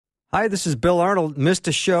Hi, this is Bill Arnold. Missed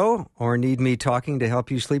a show or need me talking to help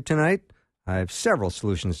you sleep tonight? I have several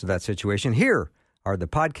solutions to that situation. Here are the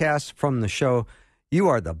podcasts from the show. You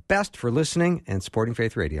are the best for listening and supporting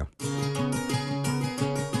Faith Radio.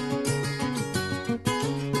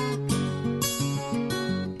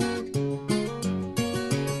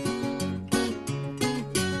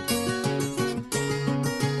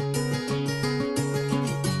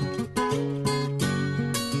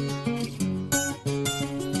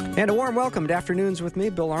 And a warm welcome to Afternoons with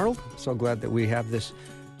me, Bill Arnold. So glad that we have this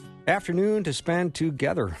afternoon to spend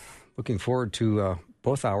together. Looking forward to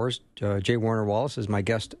both hours. J. Warner Wallace is my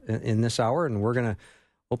guest in this hour, and we're going to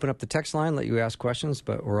open up the text line, let you ask questions,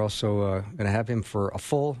 but we're also going to have him for a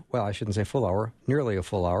full, well, I shouldn't say full hour, nearly a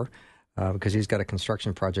full hour, because he's got a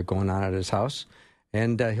construction project going on at his house,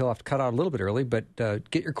 and he'll have to cut out a little bit early, but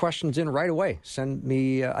get your questions in right away. Send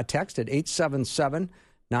me a text at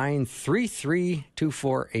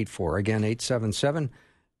 877-933-2484. Again,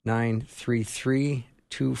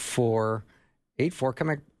 877-933-2484.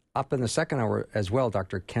 Coming up in the second hour as well,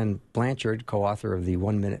 Dr. Ken Blanchard, co-author of the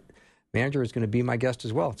 1 Minute Manager, is going to be my guest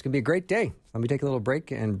as well. It's going to be a great day. Let me take a little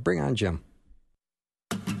break and bring on Jim.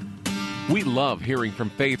 We love hearing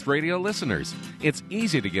from Faith Radio listeners. It's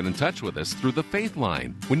easy to get in touch with us through the Faith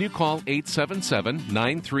Line. When you call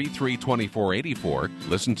 877-933-2484,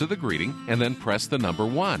 listen to the greeting, and then press the number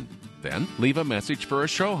 1. Then leave a message for a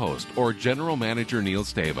show host or General Manager Neil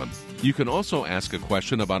Stavum. You can also ask a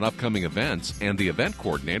question about upcoming events, and the event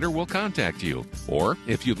coordinator will contact you. Or,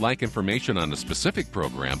 if you'd like information on a specific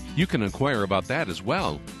program, you can inquire about that as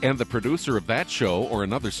well, and the producer of that show or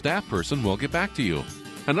another staff person will get back to you.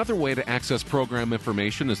 Another way to access program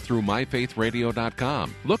information is through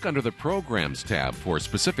myfaithradio.com. Look under the Programs tab for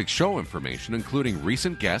specific show information, including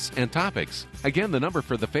recent guests and topics. Again, the number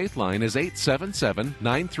for the Faith Line is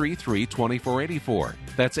 877-933-2484.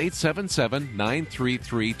 That's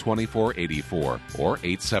 877-933-2484 or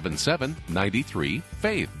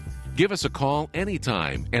 877-93-FAITH. Give us a call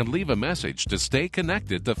anytime and leave a message to stay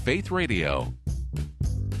connected to Faith Radio.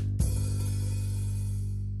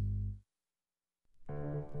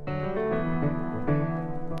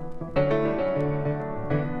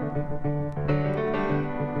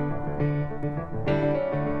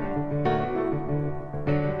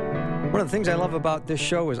 One of the things I love about this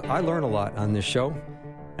show is I learn a lot on this show,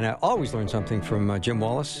 and I always learn something from Jim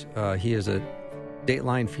Wallace. He is a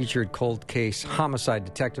Dateline featured cold case homicide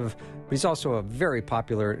detective, but he's also a very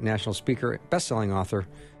popular national speaker, best-selling author,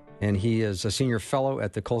 and he is a senior fellow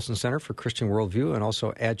at the Colson Center for Christian Worldview and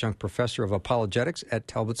also adjunct professor of apologetics at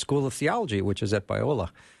Talbot School of Theology, which is at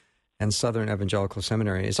Biola and Southern Evangelical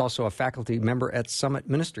Seminary. He's also a faculty member at Summit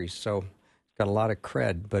Ministries, so he's got a lot of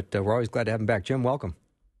cred, but we're always glad to have him back. Jim, welcome.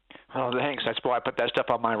 Oh, thanks. That's why I put that stuff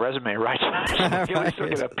on my resume, right? It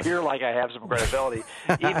can appear like I have some credibility,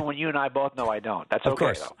 even when you and I both know I don't. That's okay, of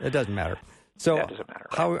course, though. it doesn't matter. So, yeah, it doesn't matter,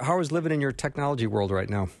 right? How is living in your technology world right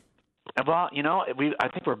now? Well, you know, I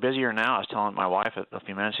think we're busier now. I was telling my wife a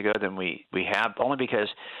few minutes ago than we have, only because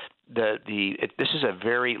this is a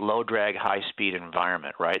very low drag, high speed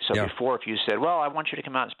environment, right? So before, if you said, "Well, I want you to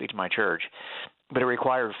come out and speak to my church," but it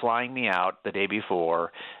required flying me out the day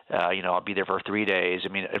before. I'll be there for 3 days. I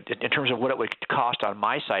mean, in terms of what it would cost on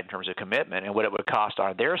my side in terms of commitment and what it would cost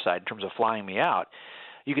on their side in terms of flying me out,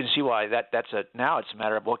 you can see why now it's a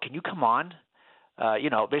matter of, well, can you come on?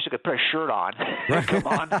 Basically put a shirt on, and come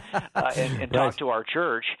on and talk to our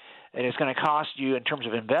church, and it's going to cost you in terms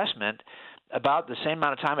of investment about the same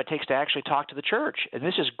amount of time it takes to actually talk to the church. And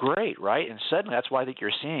this is great, right? And suddenly that's why I think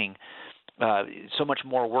you're seeing so much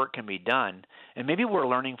more work can be done. And maybe we're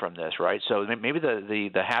learning from this, right? So maybe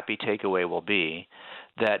the happy takeaway will be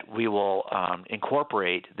that we will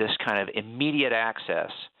incorporate this kind of immediate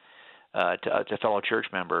access to fellow church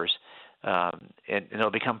members, and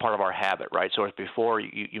it'll become part of our habit, right? So if before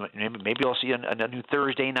you maybe you'll see a new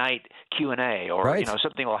Thursday night Q&A, or right.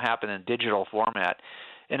 Something will happen in digital format.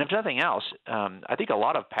 And if nothing else, I think a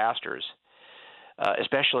lot of pastors,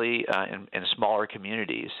 especially in smaller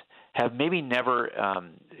communities, have maybe never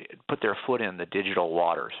put their foot in the digital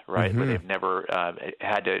waters, right? Mm-hmm. But they've never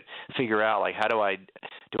had to figure out, like,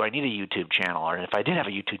 do I need a YouTube channel? Or if I did have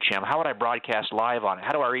a YouTube channel, how would I broadcast live on it?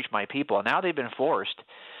 How do I reach my people? And now they've been forced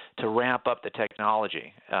to ramp up the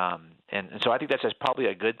technology. And so I think that's probably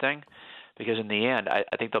a good thing, because in the end, I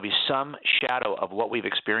think there'll be some shadow of what we've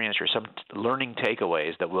experienced or some learning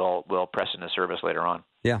takeaways that we'll press into service later on.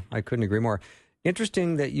 Yeah, I couldn't agree more.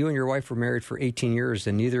 Interesting that you and your wife were married for 18 years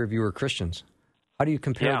and neither of you were Christians. How do you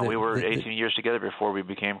compare? Yeah, we were 18 years together before we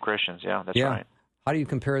became Christians. Yeah, that's right. How do you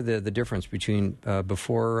compare the difference between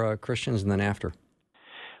before Christians and then after?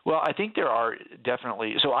 Well, I think there are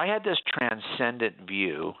definitely. So I had this transcendent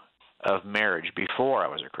view of marriage before I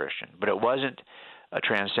was a Christian, but it wasn't a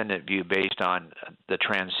transcendent view based on the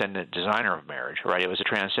transcendent designer of marriage, right? It was a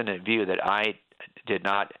transcendent view that my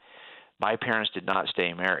parents did not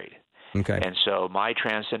stay married. Okay. And so my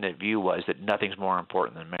transcendent view was that nothing's more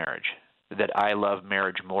important than marriage, that I love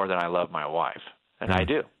marriage more than I love my wife, and I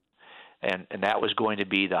do. And that was going to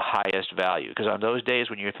be the highest value, because on those days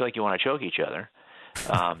when you feel like you want to choke each other,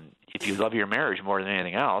 if you love your marriage more than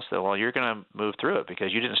anything else, then, well, you're going to move through it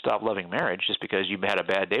because you didn't stop loving marriage just because you had a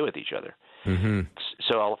bad day with each other. Mm-hmm.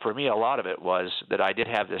 So for me, a lot of it was that I did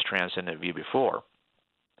have this transcendent view before.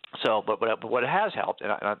 So, but what has helped,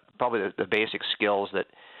 and probably the basic skills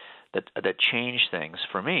that changed things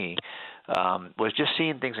for me, was just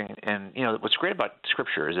seeing things. And what's great about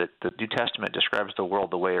Scripture is that the New Testament describes the world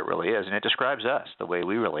the way it really is, and it describes us the way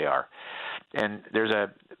we really are. And there's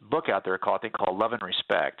a book out there called Love and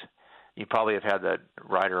Respect. You probably have had the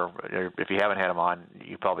writer, or if you haven't had him on,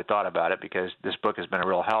 you probably thought about it, because this book has been a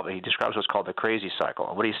real help. He describes what's called the crazy cycle.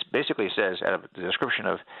 And what he basically says, out of the description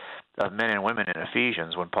of men and women in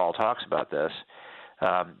Ephesians, when Paul talks about this,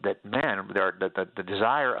 that men, the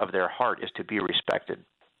desire of their heart is to be respected.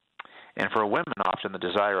 And for women, often the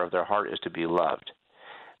desire of their heart is to be loved.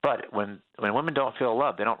 But when women don't feel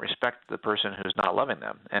loved, they don't respect the person who's not loving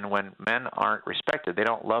them. And when men aren't respected, they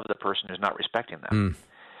don't love the person who's not respecting them.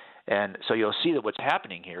 And so you'll see that what's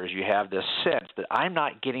happening here is you have this sense that I'm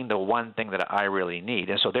not getting the one thing that I really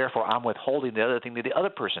need, and so therefore I'm withholding the other thing that the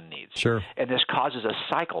other person needs. Sure. And this causes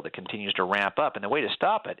a cycle that continues to ramp up. And the way to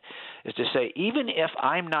stop it is to say, even if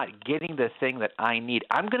I'm not getting the thing that I need,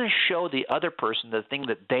 I'm going to show the other person the thing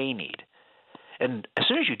that they need. And as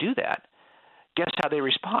soon as you do that, guess how they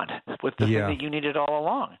respond? With the thing that you needed all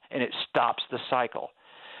along. And it stops the cycle.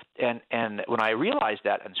 And when I realized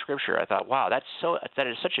that in Scripture, I thought, wow, that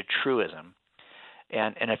is such a truism.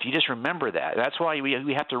 And if you just remember that, that's why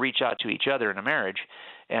we have to reach out to each other in a marriage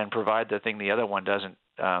and provide the thing the other one doesn't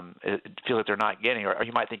feel that they're not getting, or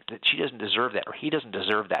you might think that she doesn't deserve that or he doesn't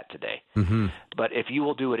deserve that today. Mm-hmm. But if you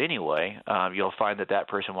will do it anyway, you'll find that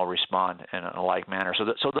person will respond in a like manner.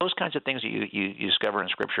 So those kinds of things that you discover in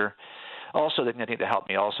Scripture. Also, the thing that helped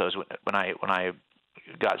me also is when I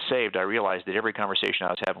got saved, I realized that every conversation I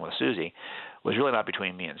was having with Susie was really not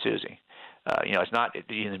between me and Susie. It's not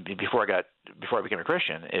before I became a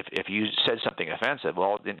Christian. If you said something offensive,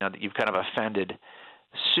 well, you've kind of offended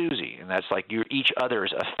Susie, and that's like you're each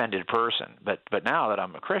other's offended person. But now that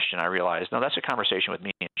I'm a Christian, I realize no, that's a conversation with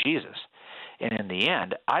me and Jesus. And in the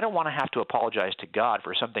end, I don't want to have to apologize to God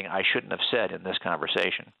for something I shouldn't have said in this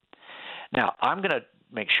conversation. Now, I'm going to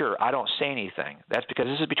make sure I don't say anything. That's because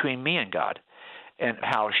this is between me and God. And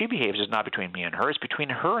how she behaves is not between me and her. It's between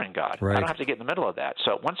her and God. Right. I don't have to get in the middle of that.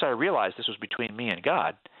 So once I realized this was between me and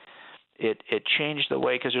God, it changed the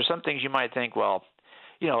way, because there's some things you might think, well,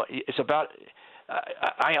 it's about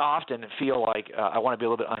I often feel like I want to be a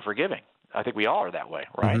little bit unforgiving. I think we all are that way,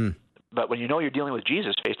 right? Mm-hmm. But when you're dealing with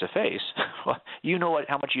Jesus face to face, you know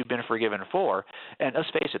how much you've been forgiven for. And let's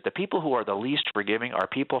face it, the people who are the least forgiving are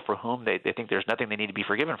people for whom they think there's nothing they need to be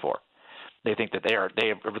forgiven for. They think that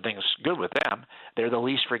everything's good with them. They're the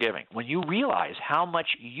least forgiving. When you realize how much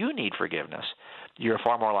you need forgiveness, you're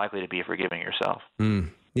far more likely to be forgiving yourself.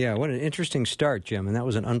 Yeah, what an interesting start, Jim. And that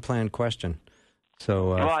was an unplanned question.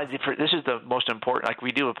 So, this is the most important. Like,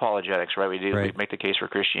 we do apologetics, right? We make the case for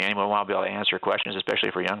Christianity. We want to be able to answer questions,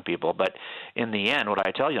 especially for young people. But in the end, what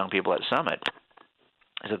I tell young people at Summit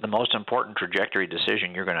is that the most important trajectory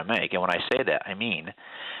decision you're going to make, and when I say that, I mean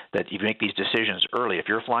that you make these decisions early. If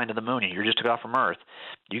you're flying to the moon and you just took off from Earth,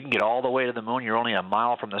 you can get all the way to the moon. You're only a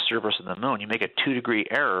mile from the surface of the moon. You make a 2-degree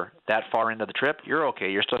error that far into the trip, you're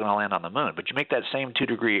okay. You're still going to land on the moon. But you make that same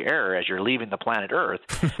 2-degree error as you're leaving the planet Earth,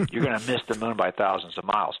 you're going to miss the moon by thousands of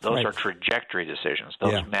miles. Those are trajectory decisions.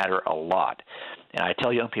 Those matter a lot. And I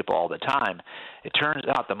tell young people all the time, it turns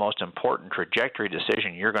out the most important trajectory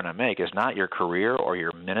decision you're going to make is not your career or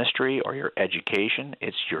your ministry or your education.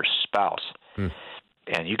 It's your spouse.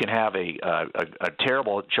 And you can have a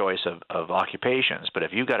terrible choice of occupations, but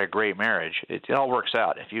if you've got a great marriage, it all works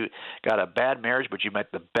out. If you got a bad marriage, but you met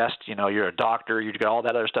the best, you're a doctor, you've got all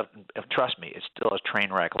that other stuff, trust me, it's still a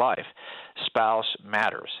train wreck life. Spouse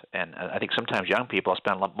matters. And I think sometimes young people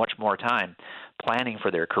spend much more time planning for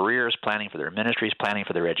their careers, planning for their ministries, planning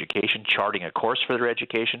for their education, charting a course for their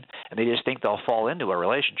education, and they just think they'll fall into a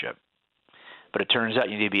relationship. But it turns out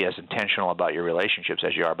you need to be as intentional about your relationships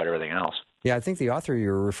as you are about everything else. Yeah, I think the author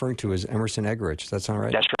you're referring to is Emerson Eggerichs. Does that sound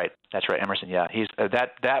right? That's right. Emerson. Yeah, he's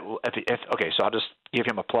okay. So I'll just give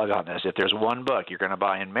him a plug on this. If there's one book you're going to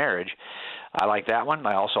buy in marriage, I like that one.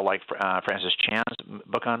 I also like Francis Chan's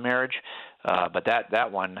book on marriage, but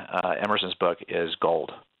that one, Emerson's book, is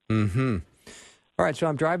gold. Mm-hmm. All right, so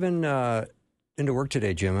I'm driving into work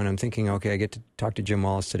today, Jim, and I'm thinking, okay, I get to talk to Jim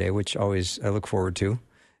Wallace today, which always I look forward to.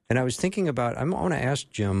 And I was thinking about, I want to ask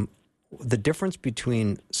Jim the difference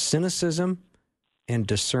between cynicism and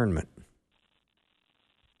discernment.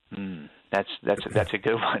 That's a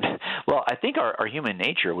good one. Well, I think our human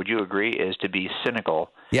nature, would you agree, is to be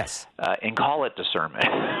cynical? Yes. And call it discernment.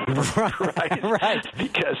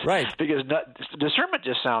 Right. Because discernment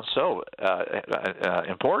just sounds so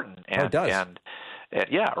important. And, it does. And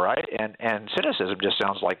and cynicism just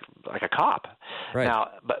sounds like a cop. Right.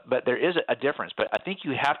 Now, but there is a difference. But I think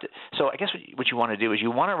you have to. So I guess what you want to do is you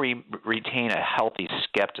want to retain a healthy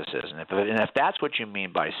skepticism, and if that's what you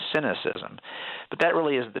mean by cynicism, but that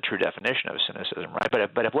really isn't the true definition of cynicism, right?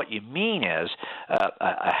 But if what you mean is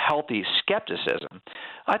a healthy skepticism,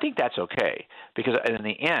 I think that's okay, because in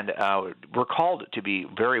the end, we're called to be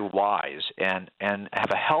very wise and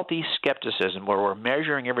have a healthy skepticism where we're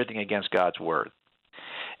measuring everything against God's word.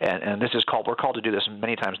 And this is we're called to do this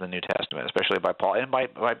many times in the New Testament, especially by Paul and by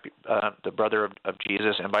the brother of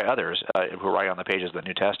Jesus and by others who write on the pages of the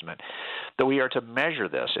New Testament, that we are to measure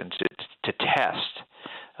this and to test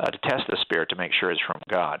the Spirit to make sure it's from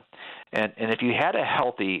God. And if you had a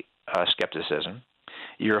healthy skepticism,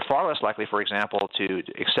 you're far less likely, for example, to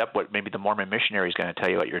accept what maybe the Mormon missionary is going to tell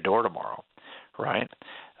you at your door tomorrow, right?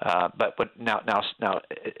 But now,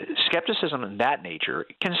 skepticism in that nature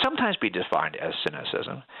can sometimes be defined as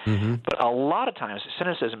cynicism. Mm-hmm. But a lot of times,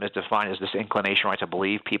 cynicism is defined as this inclination, right, to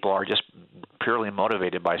believe people are just purely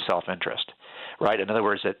motivated by self-interest, right? In other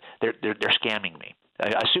words, that they're scamming me.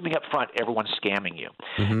 Assuming up front everyone's scamming you.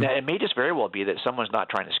 Mm-hmm. Now, it may just very well be that someone's not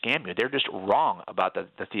trying to scam you. They're just wrong about the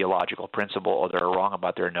theological principle, or they're wrong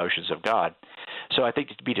about their notions of God. So I think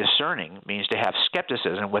to be discerning means to have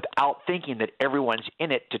skepticism without thinking that everyone's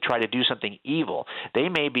in it to try to do something evil. They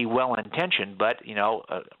may be well-intentioned, but,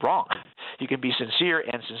 wrong. You can be sincere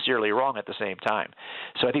and sincerely wrong at the same time.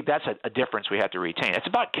 So I think that's a difference we have to retain. It's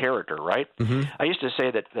about character, right? Mm-hmm. I used to say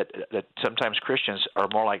that sometimes Christians are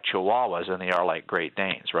more like Chihuahuas than they are like Great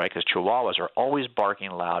Danes, right? Because Chihuahuas are always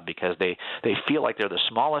barking loud because they feel like they're the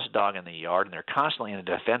smallest dog in the yard, and they're constantly in a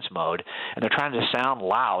defense mode, and they're trying to sound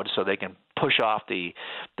loud so they can push off the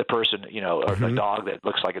person, or mm-hmm. the dog that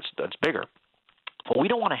looks like it's bigger. Well, we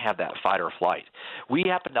don't want to have that fight or flight. We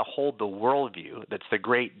happen to hold the worldview that's the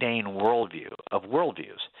Great Dane worldview of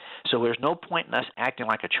worldviews. So there's no point in us acting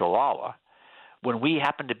like a Chihuahua when we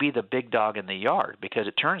happen to be the big dog in the yard, because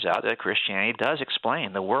it turns out that Christianity does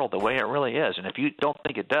explain the world the way it really is. And if you don't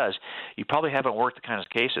think it does, you probably haven't worked the kind of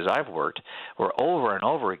cases I've worked, where over and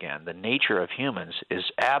over again the nature of humans is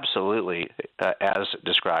absolutely as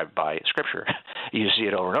described by Scripture. You see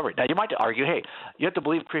it over and over. Now, you might argue, hey, you have to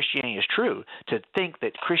believe Christianity is true to think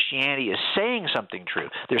that Christianity is saying something true.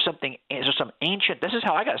 There's some ancient – this is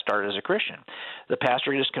how I got started as a Christian. The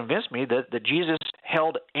pastor just convinced me that Jesus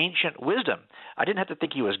held ancient wisdom. I didn't have to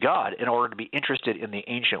think he was God in order to be interested in the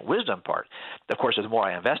ancient wisdom part. Of course, the more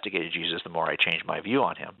I investigated Jesus, the more I changed my view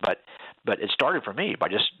on him. But it started for me by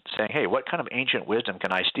just saying, hey, what kind of ancient wisdom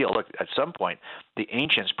can I steal? Look, at some point, the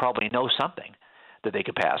ancients probably know something that they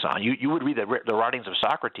could pass on. You would read the writings of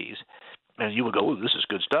Socrates, and you would go, this is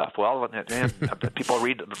good stuff. Well, people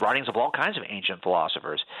read the writings of all kinds of ancient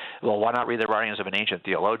philosophers. Well, why not read the writings of an ancient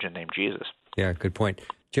theologian named Jesus? Yeah, good point.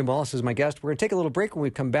 Jim Wallace is my guest. We're going to take a little break. When we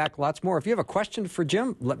come back, lots more. If you have a question for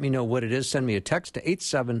Jim, let me know what it is. Send me a text to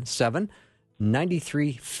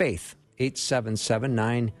 877-93-FAITH,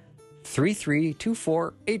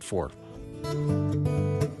 877-933-2484.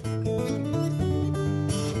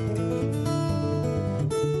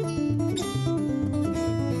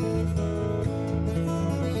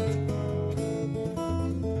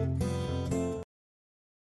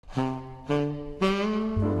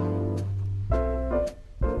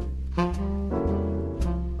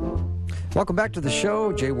 Welcome back to the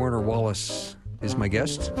show. J. Warner Wallace is my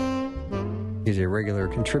guest. He's a regular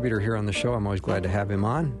contributor here on the show. I'm always glad to have him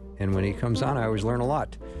on. And when he comes on, I always learn a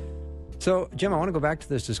lot. So, Jim, I want to go back to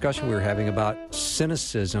this discussion we were having about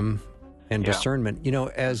cynicism and discernment.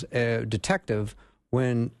 As a detective,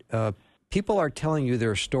 when people are telling you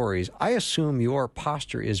their stories, I assume your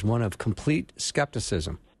posture is one of complete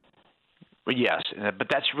skepticism. Yes, but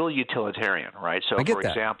that's really utilitarian, right? So, I get for that.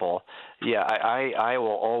 example, I will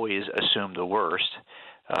always assume the worst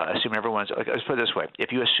assume everyone's. Let's put it this way: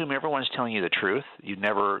 if you assume everyone's telling you the truth, you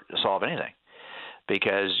never solve anything,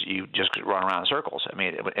 because you just run around in circles. I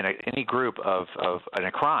mean, in any group in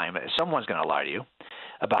a crime, someone's going to lie to you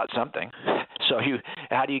about something. So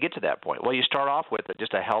how do you get to that point? Well, you start off with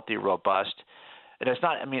just a healthy, robust. And it's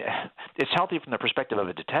not. I mean, it's healthy from the perspective of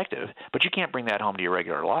a detective, but you can't bring that home to your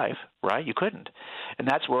regular life, right? You couldn't, and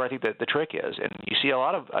that's where I think that the trick is. And I see a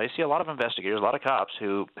lot of investigators, a lot of cops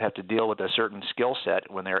who have to deal with a certain skill set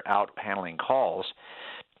when they're out handling calls,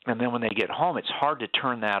 and then when they get home, it's hard to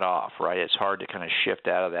turn that off, right? It's hard to kind of shift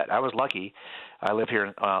out of that. I was lucky. I live here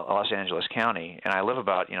in Los Angeles County, and I live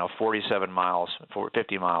about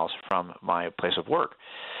 50 miles from my place of work.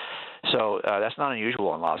 So that's not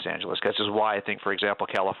unusual in Los Angeles. This is why I think, for example,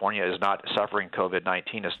 California is not suffering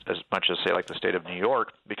COVID-19 as much as, say, like the state of New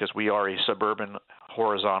York, because we are a suburban,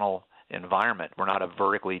 horizontal environment. We're not a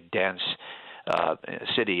vertically dense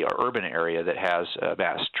city or urban area that has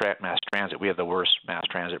mass transit. We have the worst mass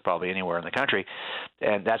transit probably anywhere in the country,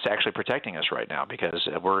 and that's actually protecting us right now because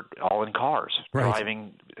we're all in cars,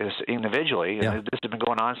 driving individually. Yeah. And this has been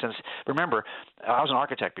going on since, remember, I was an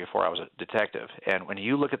architect before I was a detective, and when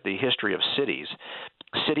you look at the history of cities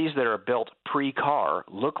that are built pre-car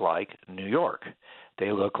look like New York.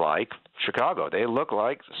 They look like Chicago. They look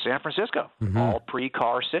like San Francisco, all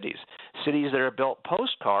pre-car cities. Cities that are built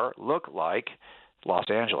post-car look like Los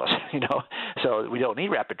Angeles, So we don't need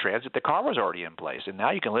rapid transit. The car was already in place, and now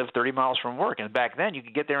you can live 30 miles from work. And back then, you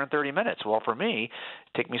could get there in 30 minutes. Well, for me,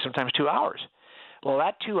 it took me sometimes 2 hours. Well,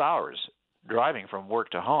 that 2 hours driving from work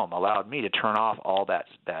to home allowed me to turn off all that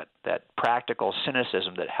practical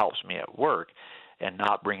cynicism that helps me at work and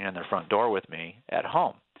not bring it in the front door with me at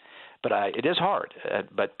home. But it is hard.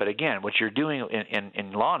 But again, what you're doing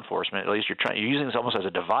in law enforcement, at least you're using this almost as a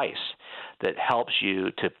device that helps you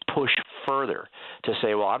to push further to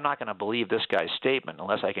say, well, I'm not going to believe this guy's statement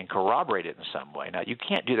unless I can corroborate it in some way. Now, you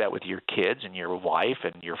can't do that with your kids and your wife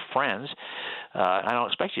and your friends. I don't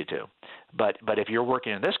expect you to. But if you're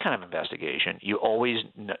working in this kind of investigation, you always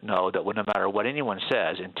know that no matter what anyone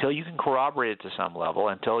says, until you can corroborate it to some level,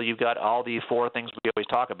 until you've got all the four things we always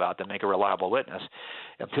talk about that make a reliable witness,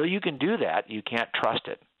 until you can do that, you can't trust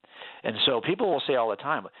it. And so people will say all the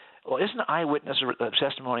time, well, isn't eyewitness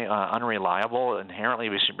testimony unreliable? Inherently,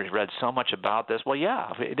 we've read so much about this. Well, yeah,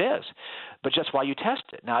 it is. But that's why you test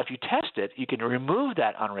it. Now, if you test it, you can remove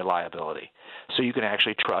that unreliability so you can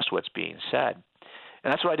actually trust what's being said.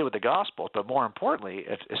 And that's what I did with the Gospels. But more importantly,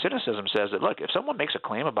 if cynicism says that, look, if someone makes a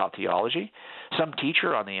claim about theology, some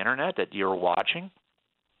teacher on the internet that you're watching,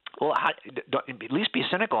 well, at least be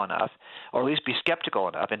cynical enough, or at least be skeptical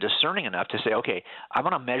enough and discerning enough to say, okay, I'm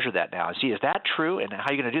going to measure that now and see, is that true? And how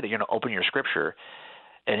are you going to do that? You're going to open your scripture.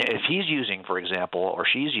 And if he's using, for example, or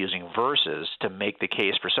she's using verses to make the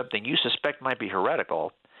case for something you suspect might be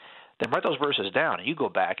heretical, then write those verses down and you go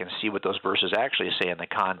back and see what those verses actually say in the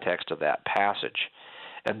context of that passage.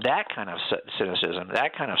 And that kind of cynicism,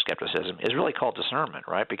 that kind of skepticism is really called discernment,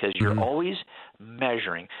 right? Because you're always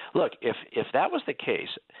measuring. Look, if that was the case,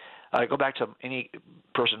 go back to any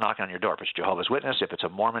person knocking on your door. If it's Jehovah's Witness, if it's a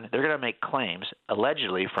Mormon, they're going to make claims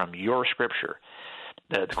allegedly from your scripture.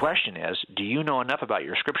 The question is, do you know enough about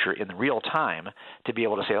your scripture in real time to be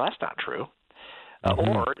able to say, well, that's not true?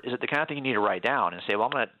 Or is it the kind of thing you need to write down and say, well,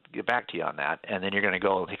 I'm going to get back to you on that, and then you're going to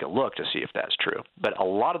go and take a look to see if that's true. But a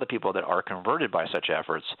lot of the people that are converted by such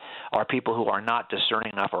efforts are people who are not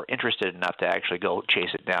discerning enough or interested enough to actually go chase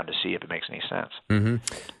it down to see if it makes any sense.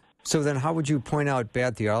 So then how would you point out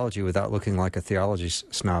bad theology without looking like a theology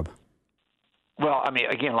snob? Well, I mean,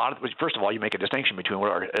 again, first of all, you make a distinction between what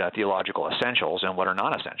are theological essentials and what are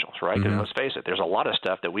non-essentials, right? Because let's face it, there's a lot of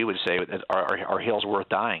stuff that we would say are hills worth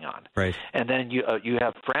dying on. Right. And then you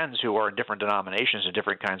have friends who are in different denominations and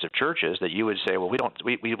different kinds of churches that you would say, well,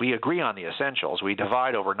 we agree on the essentials. We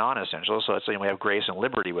divide over non-essentials, so we have grace and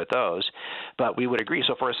liberty with those, but we would agree.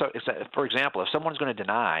 So for example, if someone's going to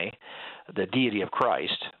deny the deity of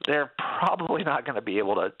Christ, they're probably not going to be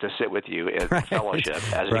able to sit with you in fellowship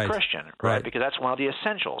as a Christian, right? Because that's one of the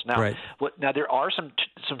essentials. Now, now there are some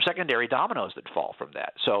secondary dominoes that fall from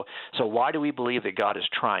that. So why do we believe that God is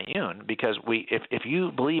triune? Because if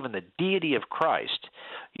you believe in the deity of Christ,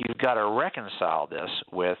 you've got to reconcile this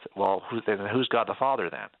with, well, who's God the Father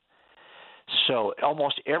then? So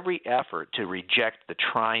almost every effort to reject the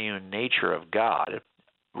triune nature of God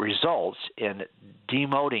results in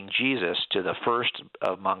demoting Jesus to the first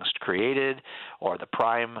amongst created, or the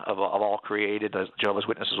prime of all created. The Jehovah's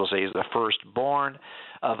Witnesses will say he's the firstborn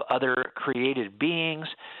of other created beings.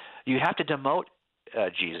 You have to demote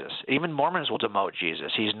Jesus. Even Mormons will demote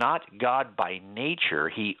Jesus. He's not God by nature.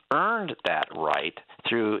 He earned that right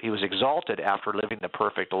He was exalted after living the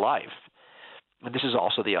perfect life. And this is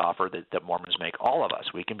also the offer that Mormons make all of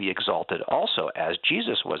us. We can be exalted also as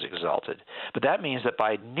Jesus was exalted. But that means that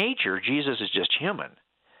by nature, Jesus is just human,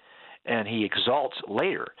 and he exalts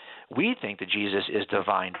later. We think that Jesus is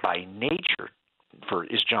divine by nature,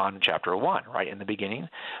 is John chapter 1, right? In the beginning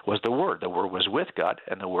was the Word. The Word was with God,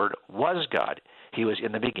 and the Word was God. He was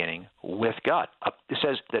in the beginning with God. It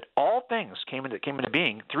says that all things came into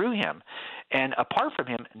being through him, and apart from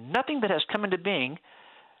him, nothing that has come into being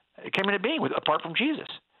apart from Jesus.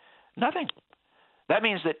 Nothing. That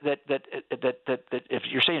means that if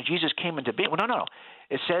you're saying Jesus came into being, well, no.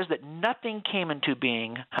 It says that nothing came into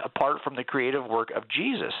being apart from the creative work of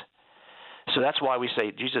Jesus. So that's why we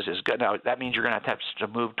say Jesus is God. Now, that means you're going to have to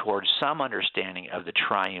move towards some understanding of the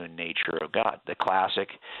triune nature of God, the classic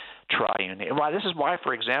triune. Well, this is why,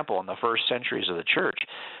 for example, in the first centuries of the church,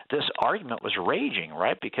 this argument was raging,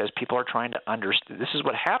 right? Because people are trying to understand. This is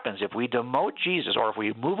what happens if we demote Jesus, or if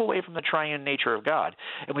we move away from the triune nature of God.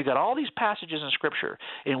 And we've got all these passages in Scripture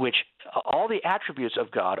in which all the attributes of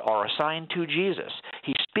God are assigned to Jesus.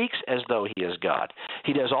 He speaks as though he is God.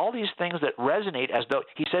 He does all these things that resonate as though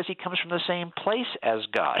he says he comes from the same place as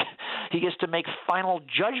God. He gets to make final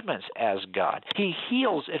judgments as God. He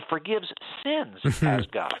heals and forgives sins as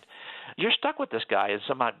God. You're stuck with this guy as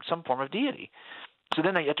some form of deity. So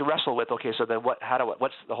then you have to wrestle with, okay, so then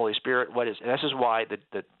what's the Holy Spirit? And this is why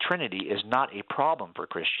the Trinity is not a problem for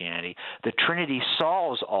Christianity. The Trinity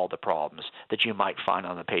solves all the problems that you might find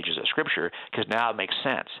on the pages of Scripture, because now it makes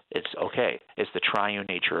sense. It's okay. It's the triune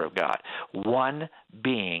nature of God. One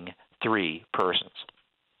being, three persons.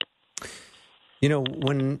 You know,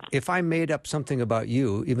 if I made up something about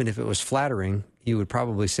you, even if it was flattering, you would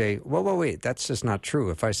probably say, well, wait, that's just not true.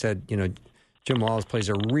 If I said, Jim Wallace plays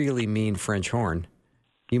a really mean French horn,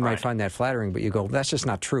 you might find that flattering, but you go, that's just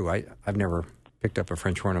not true. I've never picked up a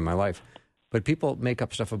French horn in my life. But people make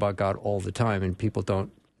up stuff about God all the time, and people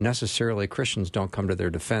Christians don't come to their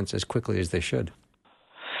defense as quickly as they should.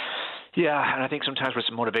 Yeah, and I think sometimes with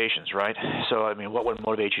some motivations, right? So, I mean, what would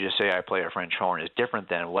motivate you to say I play a French horn is different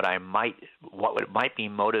than what might be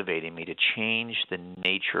motivating me to change the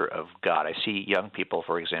nature of God. I see young people,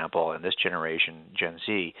 for example, in this generation, Gen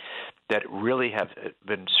Z, that really have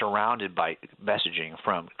been surrounded by messaging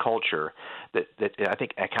from culture that I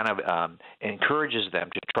think kind of encourages them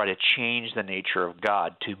to try to change the nature of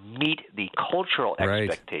God to meet the cultural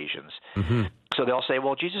expectations. Mm-hmm. So they'll say,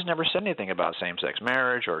 well, Jesus never said anything about same-sex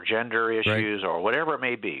marriage or gender issues or whatever it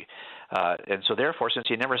may be. And so therefore, since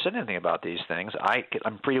he never said anything about these things,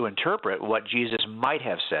 I'm free to interpret what Jesus might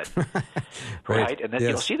have said, right? And then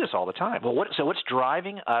you'll see this all the time. Well, what's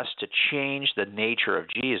driving us to change the nature of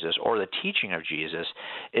Jesus or the teaching of Jesus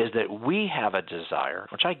is that we have a desire,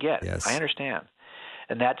 which I get. Yes. I understand.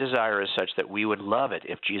 And that desire is such that we would love it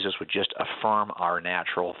if Jesus would just affirm our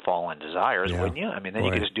natural fallen desires, wouldn't you? I mean, then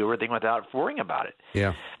you could just do everything without worrying about it.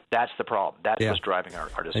 Yeah. That's the problem. That's what's driving our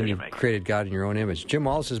decision-making. And you created God in your own image. Jim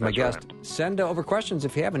Wallace is my guest. Right. Send over questions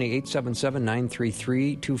if you have any,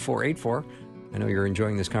 877-933-2484. I know you're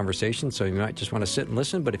enjoying this conversation, so you might just want to sit and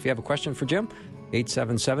listen. But if you have a question for Jim,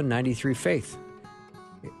 877-93-FAITH.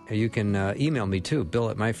 You can email me, too,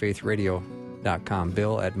 bill@myfaithradio.com,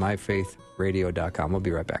 bill@myfaithradio.com. We'll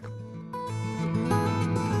be right back.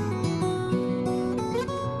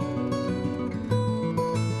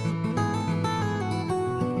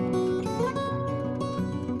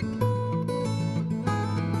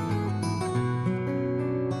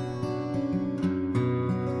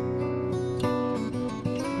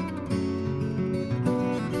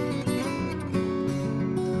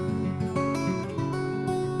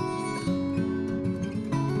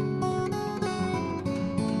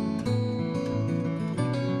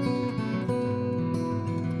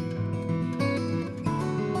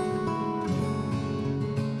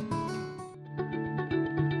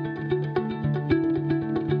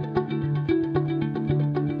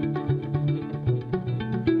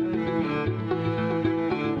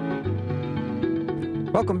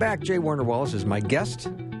 Welcome back. J. Warner Wallace is my guest.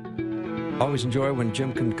 Always enjoy when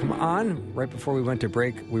Jim can come on. Right before we went to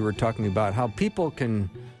break, we were talking about how people can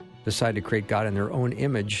decide to create God in their own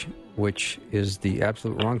image, which is the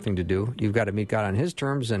absolute wrong thing to do. You've got to meet God on his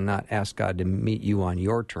terms and not ask God to meet you on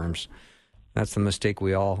your terms. That's the mistake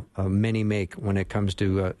many make when it comes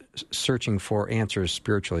to searching for answers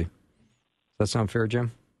spiritually. Does that sound fair,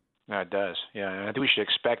 Jim? No, it does. Yeah, and I think we should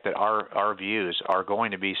expect that our views are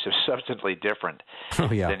going to be substantially different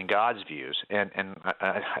than God's views. And it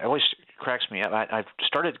always cracks me up. I've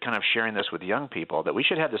started kind of sharing this with young people, that we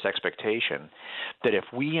should have this expectation that if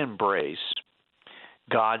we embrace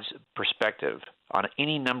God's perspective on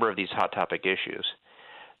any number of these hot topic issues,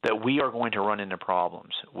 that we are going to run into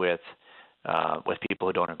problems with people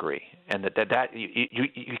who don't agree, and that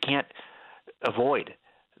you can't avoid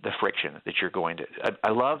the friction that you're going to. I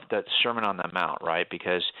love the Sermon on the Mount, right?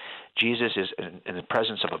 Because Jesus is in the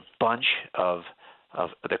presence of a bunch of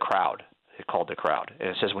the crowd. It's called the crowd. And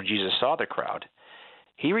it says when Jesus saw the crowd,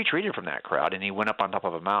 he retreated from that crowd and he went up on top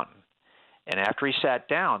of a mountain. And after he sat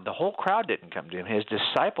down, the whole crowd didn't come to him. His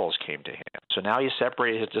disciples came to him. So now he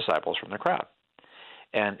separated his disciples from the crowd.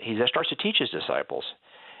 And he just starts to teach his disciples.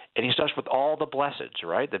 And he starts with all the blesseds,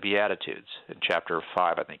 right? The Beatitudes in chapter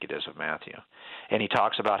 5, I think it is, of Matthew. And he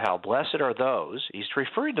talks about how blessed are those. He's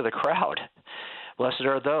referring to the crowd. Blessed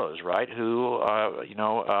are those, right, who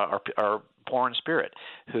are poor in spirit,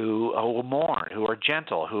 who will mourn, who are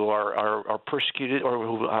gentle, who are persecuted, or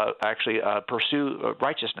who actually pursue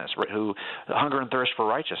righteousness, who hunger and thirst for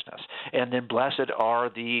righteousness. And then blessed are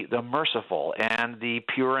the merciful and the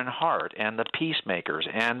pure in heart and the peacemakers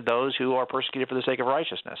and those who are persecuted for the sake of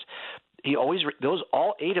righteousness. He always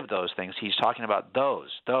all 8 of those things. He's talking about those.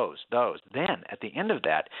 Then at the end of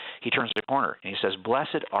that, he turns the corner and he says,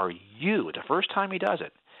 "Blessed are you." The first time he does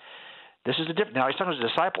it. This is the difference. Now he's talking to his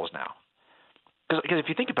disciples now. Because if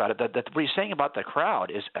you think about it, that what he's saying about the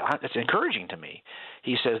crowd it's encouraging to me.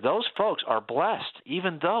 He says those folks are blessed,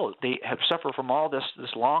 even though they have suffered from all this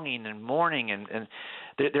longing and mourning, and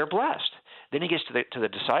they're blessed. Then he gets to the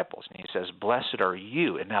disciples, and he says, "Blessed are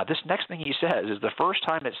you." And now this next thing he says is the first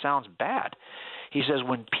time it sounds bad. He says,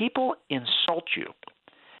 "When people insult you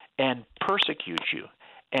and persecute you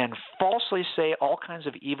and falsely say all kinds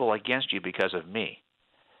of evil against you because of me,"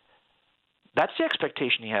 that's the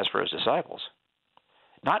expectation he has for his disciples.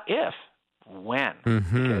 Not if, when.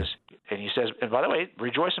 Mm-hmm. And he says, and by the way,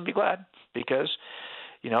 rejoice and be glad, because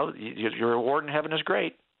your reward in heaven is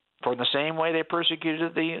great. For in the same way they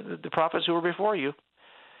persecuted the prophets who were before you.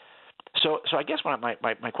 So I guess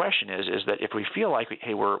my question is that if we feel like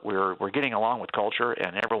we're getting along with culture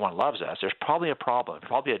and everyone loves us, there's probably a problem,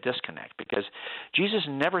 probably a disconnect, because Jesus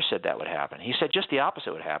never said that would happen. He said just the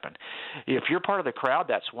opposite would happen. If you're part of the crowd,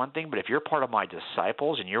 that's one thing, but if you're part of my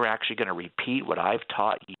disciples and you're actually going to repeat what I've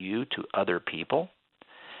taught you to other people,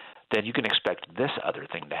 then you can expect this other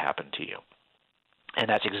thing to happen to you. And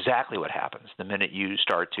that's exactly what happens the minute you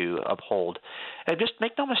start to uphold. And just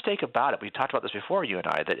make no mistake about it. We talked about this before, you and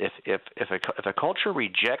I, that if a culture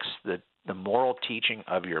rejects the moral teaching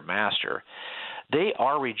of your master, they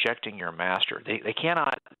are rejecting your master. They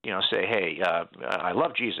cannot, say, "Hey, I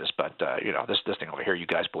love Jesus, but this thing over here you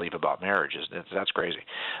guys believe about marriage that's crazy."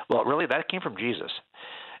 Well, really, that came from Jesus.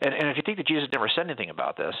 And if you think that Jesus never said anything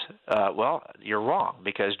about this, well, you're wrong,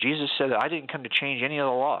 because Jesus said that I didn't come to change any of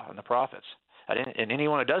the law and the prophets. And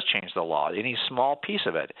anyone who does change the law, any small piece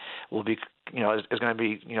of it will be, is going to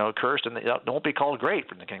be, cursed, and it won't be called great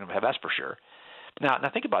from the kingdom of heaven. That's for sure. Now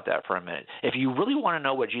think about that for a minute. If you really want to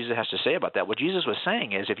know what Jesus has to say about that, what Jesus was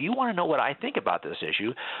saying is, if you want to know what I think about this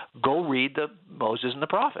issue, go read the Moses and the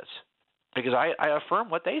prophets, because I affirm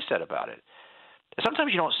what they said about it.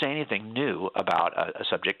 Sometimes you don't say anything new about a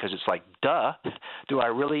subject because it's like, duh, do I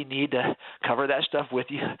really need to cover that stuff with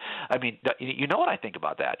you? I mean, you know what I think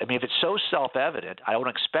about that. I mean, if it's so self-evident, I don't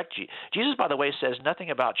expect you. Jesus, by the way, says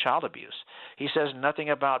nothing about child abuse. He says nothing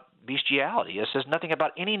about bestiality. He says nothing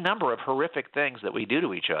about any number of horrific things that we do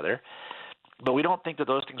to each other. But we don't think that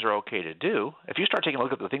those things are okay to do. If you start taking a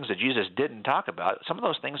look at the things that Jesus didn't talk about, some of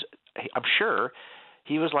those things, I'm sure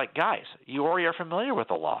he was like, guys, you already are familiar with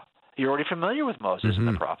the law. You're already familiar with Moses and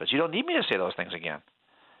the prophets. You don't need me to say those things again.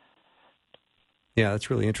 Yeah, that's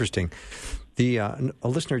really interesting. A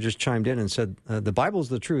listener just chimed in and said, the Bible is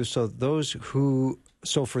the truth, so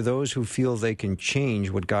for those who feel they can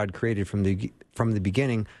change what God created from the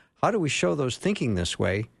beginning, how do we show those thinking this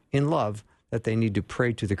way in love that they need to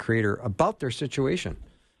pray to the Creator about their situation?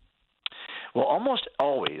 Well, almost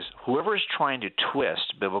always, whoever is trying to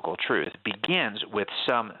twist biblical truth begins with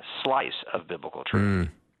some slice of biblical truth.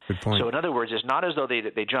 Good point. So in other words, it's not as though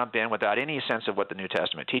they jump in without any sense of what the New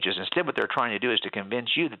Testament teaches. Instead, what they're trying to do is to convince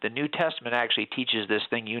you that the New Testament actually teaches this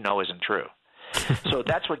thing you know isn't true. So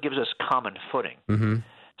that's what gives us common footing. Mm-hmm.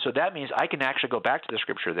 So that means I can actually go back to the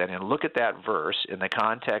Scripture then and look at that verse in the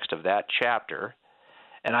context of that chapter,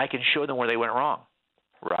 and I can show them where they went wrong,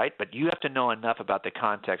 right? But you have to know enough about the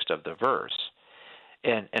context of the verse.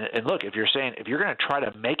 And look, if you're going to try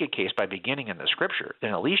to make a case by beginning in the Scripture, then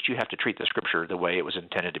at least you have to treat the Scripture the way it was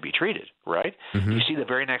intended to be treated, right? Mm-hmm. You see the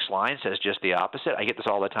very next line says just the opposite. I get this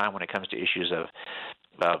all the time when it comes to issues of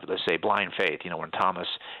let's say, blind faith. When Thomas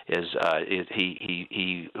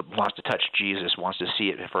he wants to touch Jesus, wants to see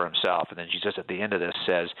it for himself, and then Jesus at the end of this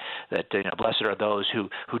says that blessed are those who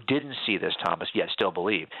didn't see this, Thomas, yet still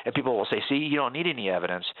believe. And people will say, see, you don't need any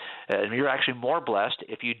evidence. You're actually more blessed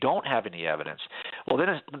if you don't have any evidence. Well,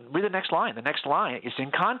 then read the next line. The next line is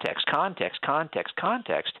in context.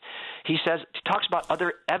 He talks about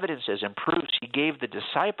other evidences and proofs he gave the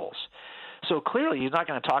disciples. So clearly he's not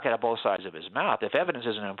going to talk out of both sides of his mouth. If evidence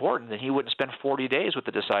isn't important, then he wouldn't spend 40 days with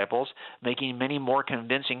the disciples making many more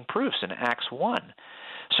convincing proofs in Acts 1.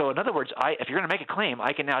 So in other words, if you're going to make a claim,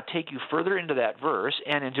 I can now take you further into that verse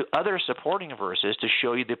and into other supporting verses to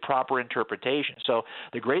show you the proper interpretation. So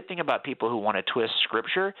the great thing about people who want to twist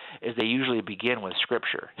Scripture is they usually begin with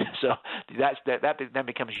Scripture. So that then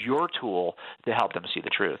becomes your tool to help them see the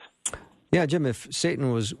truth. Yeah, Jim, if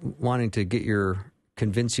Satan was wanting to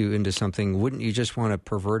convince you into something, wouldn't you just want to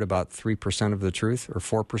pervert about 3% of the truth or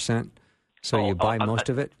 4%? So you buy most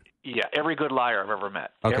of it? Yeah, every good liar I've ever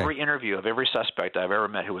met. Okay. Every interview of every suspect I've ever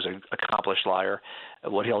met who was an accomplished liar,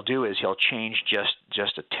 what he'll do is he'll change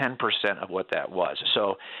just a 10% of what that was.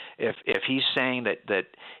 So if he's saying that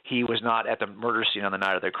he was not at the murder scene on the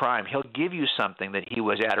night of the crime, he'll give you something that he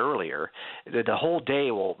was at earlier. The whole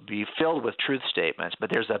day will be filled with truth statements,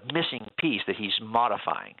 but there's a missing piece that he's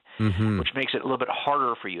modifying, which makes it a little bit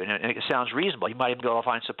harder for you. And it sounds reasonable. You might even be able to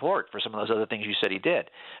find support for some of those other things you said he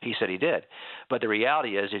did. He said he did. But the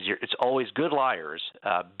reality is it's always good liars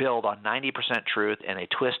build on 90% truth, and they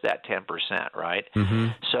twist that 10%, right?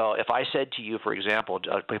 So if I said to you, for example,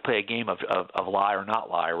 we play a game of lie or not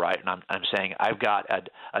lie, right? And I'm saying I've got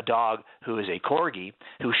a dog who is a corgi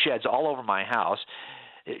who sheds all over my house.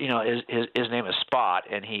 His name is Spot,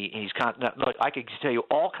 and he's look. I could tell you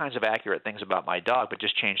all kinds of accurate things about my dog, but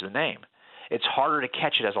just change the name. It's harder to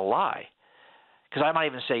catch it as a lie. Because I might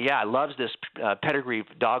even say, I loves this pedigree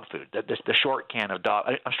dog food, the short can of dog.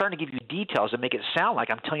 I'm starting to give you details that make it sound like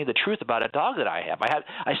I'm telling you the truth about a dog that I have.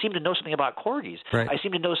 I seem to know something about corgis. Right. I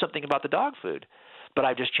seem to know something about the dog food, but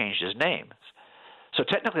I've just changed his name. So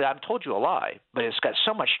technically, I've told you a lie, but it's got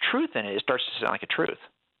so much truth in it, it starts to sound like a truth.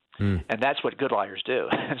 And that's what good liars do.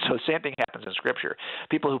 And so the same thing happens in Scripture.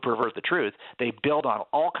 People who pervert the truth, they build on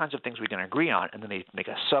all kinds of things we can agree on, and then they make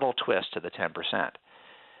a subtle twist to the 10%.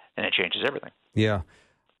 And it changes everything. Yeah.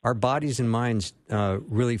 Our bodies and minds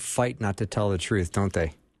really fight not to tell the truth, don't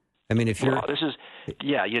they? I mean, if you're... Well,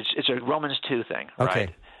 it's a Romans 2 thing, right?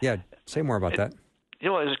 Okay. Yeah, say more about that. It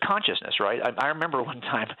was consciousness, right? I remember one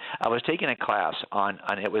time I was taking a class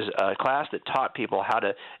it was a class that taught people how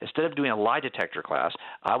to, instead of doing a lie detector class,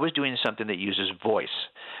 I was doing something that uses voice.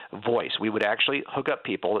 We would actually hook up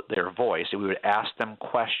people, their voice, and we would ask them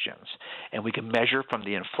questions. And we can measure from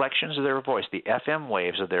the inflections of their voice, the FM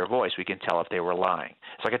waves of their voice, we can tell if they were lying.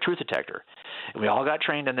 It's like a truth detector. And we all got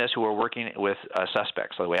trained in this who were working with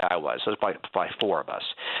suspects, the way I was. So it's probably 4 of us.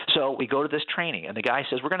 So we go to this training, and the guy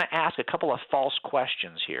says, we're going to ask a couple of false questions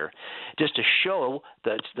here just to show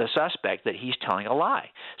the suspect that he's telling a lie.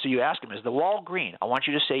 So you ask him, is the wall green? I want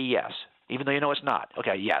you to say yes, even though you know it's not.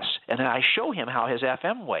 Okay, yes. And then I show him how his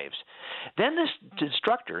FM waves. Then the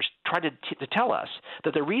instructors try to tell us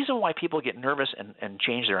that the reason why people get nervous and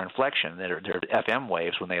change their inflection, their FM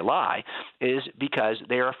waves when they lie, is because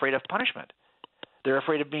they are afraid of punishment. They're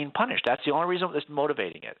afraid of being punished. That's the only reason that's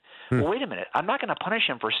motivating it. Well, wait a minute. I'm not going to punish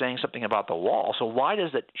him for saying something about the wall, so why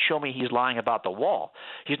does it show me he's lying about the wall?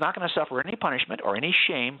 He's not going to suffer any punishment or any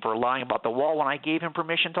shame for lying about the wall when I gave him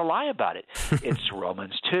permission to lie about it. It's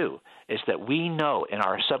Romans 2. It's that we know in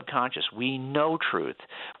our subconscious, we know truth.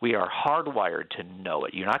 We are hardwired to know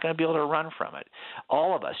it. You're not going to be able to run from it.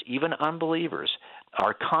 All of us, even unbelievers,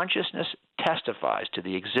 our consciousness testifies to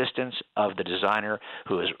the existence of the designer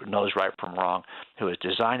who knows right from wrong, who has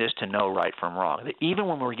designed us to know right from wrong. Even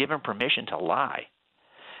when we're given permission to lie,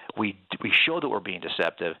 we show that we're being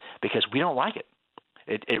deceptive because we don't like it.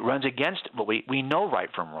 It runs against what we know right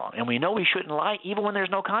from wrong, and we know we shouldn't lie even when there's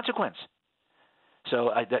no consequence.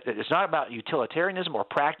 So it's not about utilitarianism or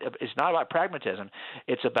it's not about pragmatism.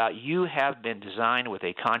 It's about you have been designed with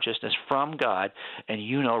a consciousness from God, and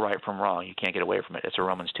you know right from wrong. You can't get away from it. It's a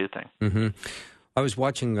Romans 2 thing. Mm-hmm. I was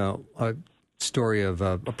watching a story of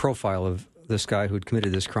a profile of this guy who'd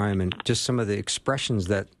committed this crime, and just some of the expressions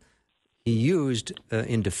that he used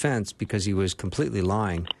in defense because he was completely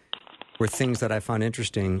lying were things that I found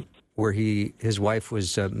interesting, where his wife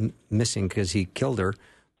was missing because he killed her,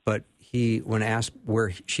 but when asked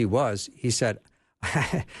where she was, he said,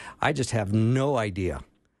 I just have no idea.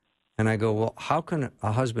 And I go, well, how can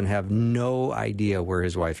a husband have no idea where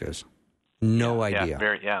his wife is? No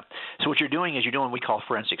idea. So what you're doing is you're doing what we call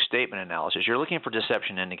forensic statement analysis. You're looking for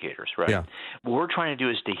deception indicators, right? Yeah. What we're trying to do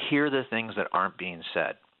is to hear the things that aren't being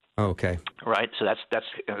said. Okay. Right. So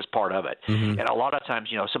that's part of it. Mm-hmm. And a lot of times,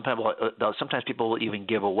 sometimes people will even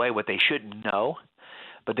give away what they shouldn't know,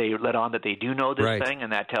 but they let on that they do know this thing,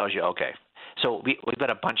 and that tells you, okay. So we've got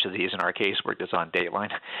a bunch of these in our casework that's on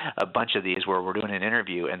Dateline, a bunch of these where we're doing an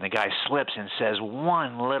interview and the guy slips and says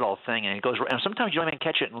one little thing and it goes. And sometimes you don't even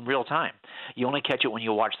catch it in real time. You only catch it when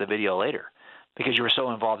you watch the video later because you were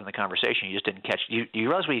so involved in the conversation you just didn't catch. You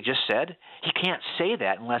realize what he just said? He can't say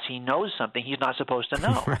that unless he knows something he's not supposed to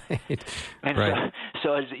know.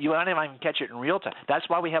 So you don't even catch it in real time. That's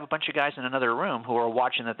why we have a bunch of guys in another room who are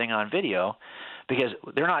watching the thing on video. Because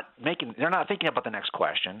they're not thinking about the next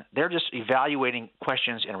question. They're just evaluating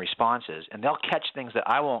questions and responses, and they'll catch things that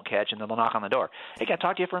I won't catch, and then they'll knock on the door. Hey, can I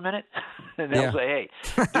talk to you for a minute? And they'll say,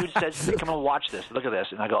 hey, dude says, come and watch this. Look at this.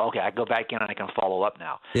 And I go, okay, I go back in and I can follow up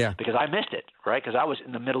now. Yeah. Because I missed it, right? Because I was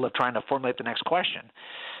in the middle of trying to formulate the next question.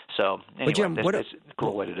 So anyway, Jim, it's a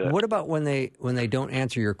cool way to do it. What about when they don't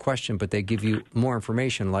answer your question, but they give you more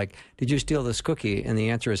information, like, did you steal this cookie? And the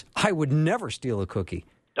answer is, I would never steal a cookie.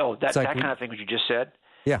 Oh, that kind of thing what you just said?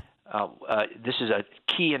 Yeah. This is a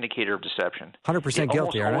key indicator of deception. 100%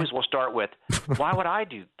 guilty, always will start with, why would I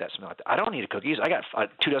do that? I don't need cookies. I got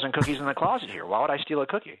 2 dozen cookies in the closet here. Why would I steal a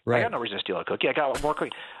cookie? Right. I got no reason to steal a cookie. I got more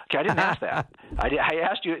cookies. Okay, I didn't ask that. I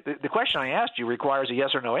asked you. The question I asked you requires a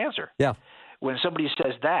yes or no answer. Yeah. When somebody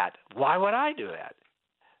says that, why would I do that?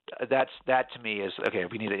 That to me is, okay,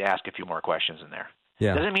 we need to ask a few more questions in there.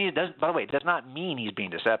 Yeah. By the way, it does not mean he's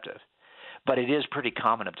being deceptive. But it is pretty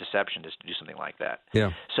common of deception to do something like that. Yeah.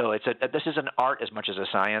 So this is an art as much as a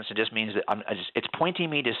science. It just means that it's pointing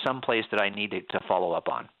me to some place that I need to follow up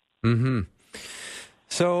on. Mm-hmm.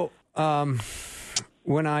 So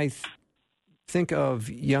when I think of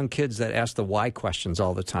young kids that ask the why questions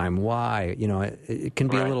all the time, why, it can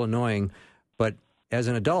be a little annoying. But as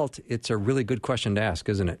an adult, it's a really good question to ask,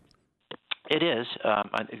 isn't it? It is.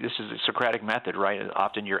 This is the Socratic method, right?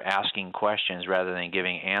 Often you're asking questions rather than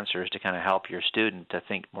giving answers to kind of help your student to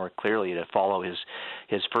think more clearly, to follow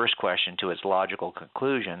his first question to its logical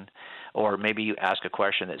conclusion. Or maybe you ask a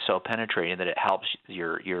question that's so penetrating that it helps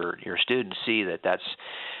your student see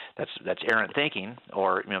that's errant thinking,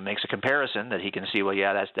 or makes a comparison that he can see, well,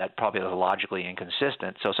 yeah, that probably is logically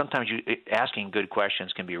inconsistent. So sometimes asking good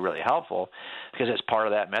questions can be really helpful because it's part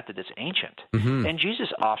of that method that's ancient. Mm-hmm. And Jesus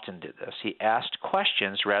often did this. He asked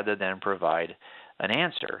questions rather than provide an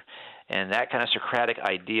answer. And that kind of Socratic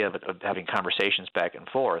idea of having conversations back and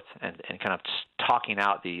forth and kind of talking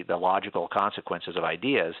out the logical consequences of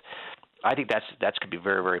ideas, I think that's could be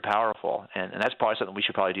very, very powerful, and that's probably something we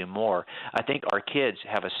should probably do more. I think our kids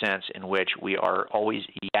have a sense in which we are always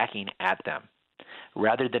yakking at them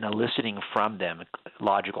rather than eliciting from them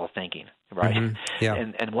logical thinking, right? Mm-hmm. Yeah.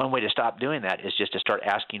 And one way to stop doing that is just to start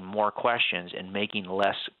asking more questions and making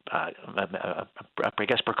less,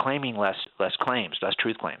 proclaiming less claims, less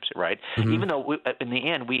truth claims, right? Mm-hmm. Even though in the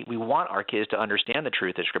end we want our kids to understand the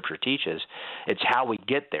truth that Scripture teaches, it's how we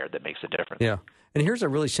get there that makes the difference. Yeah. And here's a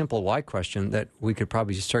really simple why question that we could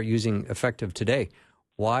probably start using effective today.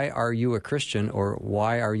 Why are you a Christian, or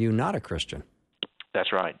why are you not a Christian?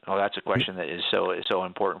 That's right. Oh, that's a question that is so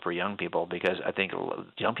important for young people, because I think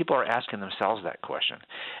young people are asking themselves that question.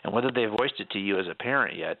 And whether they've voiced it to you as a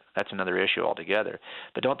parent yet, that's another issue altogether.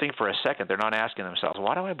 But don't think for a second they're not asking themselves,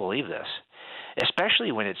 why do I believe this?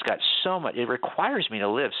 Especially when it's got so much, it requires me to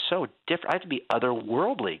live so different. I have to be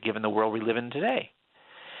otherworldly given the world we live in today.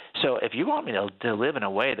 So if you want me to live in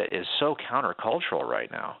a way that is so countercultural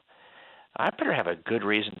right now, I better have a good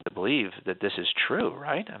reason to believe that this is true,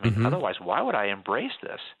 right? I mean, Otherwise, why would I embrace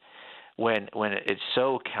this when it's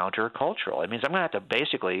so countercultural? It means I'm going to have to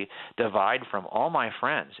basically divide from all my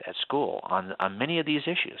friends at school on many of these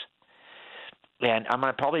issues. And I'm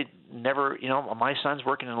going to probably never, my son's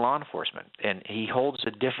working in law enforcement, and he holds a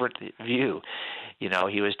different view.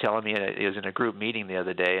 He was telling me, he was in a group meeting the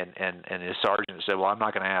other day, and his sergeant said, well, I'm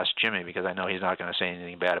not going to ask Jimmy because I know he's not going to say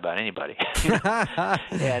anything bad about anybody.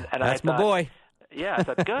 and that's my boy. Yeah, I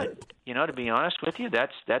thought, good. To be honest with you,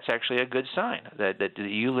 that's actually a good sign that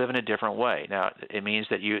you live in a different way. Now, it means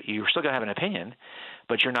that you're still going to have an opinion,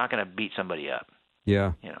 but you're not going to beat somebody up.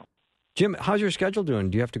 Yeah. Jim, how's your schedule doing?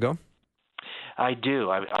 Do you have to go? I do.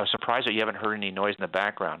 I was surprised that you haven't heard any noise in the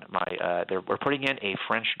background. We're putting in a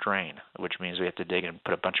French drain, which means we have to dig and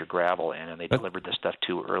put a bunch of gravel in, and they delivered this stuff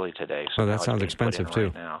too early today. So that sounds expensive too.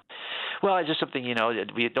 Right now. Well, it's just something,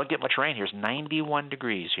 we don't get much rain here. It's 91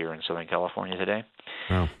 degrees here in Southern California today.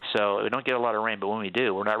 Wow. So we don't get a lot of rain, but when we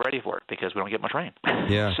do, we're not ready for it because we don't get much rain.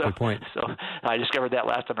 Yeah, good point. So I discovered that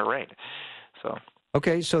last time it rained. So.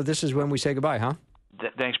 Okay, so this is when we say goodbye, huh?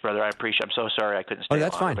 Thanks, brother. I appreciate. I'm so sorry I couldn't stay. Oh,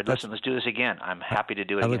 that's longer, fine. But listen, let's do this again. I'm happy to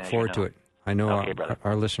do it. I again, look forward to it. I know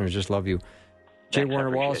our listeners just love you. J. Warner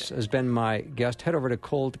Wallace has been my guest. Head over to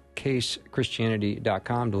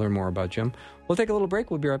coldcasechristianity.com to learn more about Jim. We'll take a little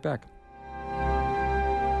break. We'll be right back.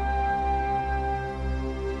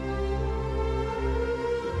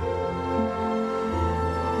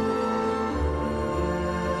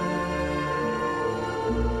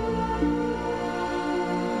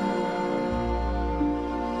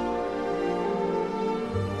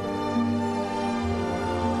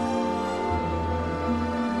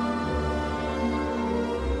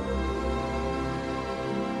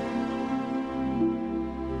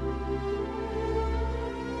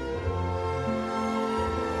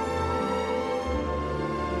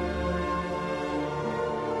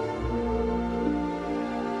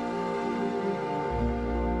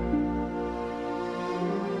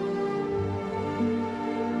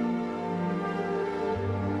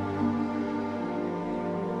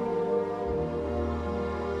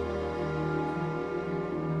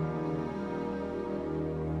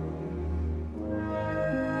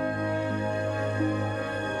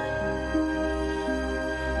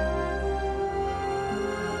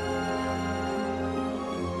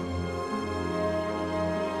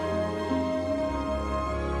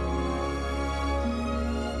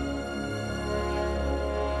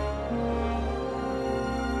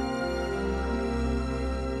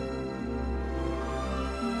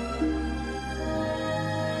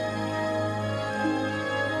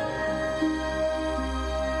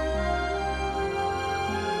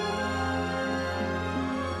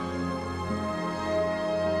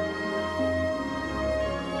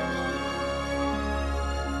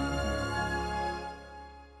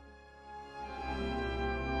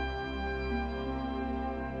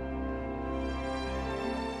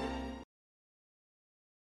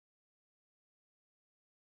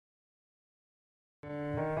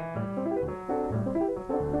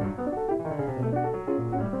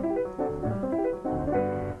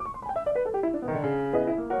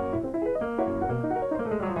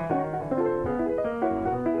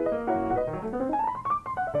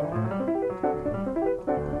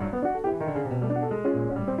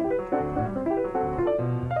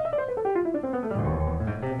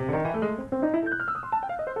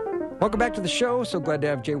 Welcome back to the show. So glad to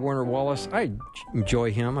have J. Warner Wallace. I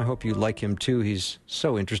enjoy him. I hope you like him, too. He's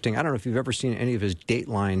so interesting. I don't know if you've ever seen any of his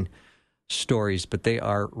Dateline stories, but they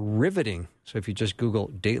are riveting. So if you just Google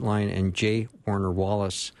Dateline and J. Warner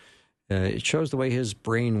Wallace, it shows the way his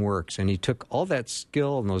brain works. And he took all that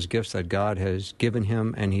skill and those gifts that God has given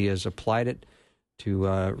him, and he has applied it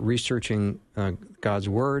to researching God's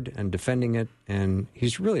Word and defending it. And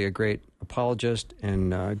he's really a great apologist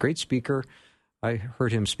and a great speaker. I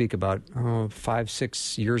heard him speak about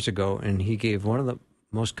 5-6 years ago, and he gave one of the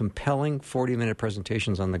most compelling 40-minute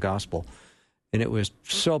presentations on the gospel. And it was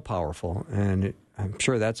so powerful, and I'm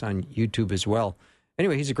sure that's on YouTube as well.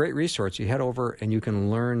 Anyway, he's a great resource. You head over and you can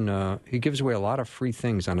learn. He gives away a lot of free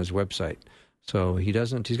things on his website. So he's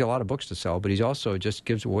got a lot of books to sell, but he also just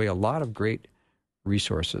gives away a lot of great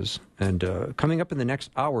resources. And coming up in the next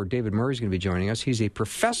hour, David Murray is going to be joining us. He's a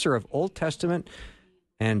professor of Old Testament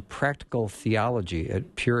and practical theology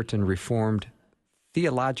at Puritan Reformed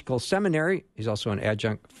Theological Seminary. He's also an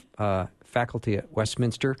adjunct faculty at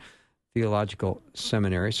Westminster Theological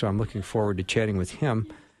Seminary, so I'm looking forward to chatting with him.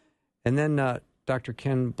 And then Dr.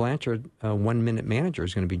 Ken Blanchard, One Minute Manager,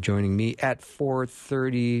 is going to be joining me at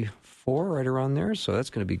 4:34, right around there, so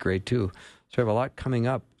that's going to be great, too. So I have a lot coming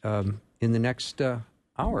up in the next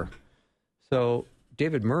hour. So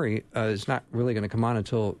David Murray is not really going to come on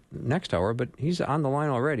until next hour, but he's on the line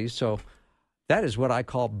already, so that is what I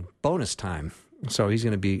call bonus time. So he's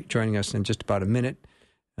going to be joining us in just about a minute,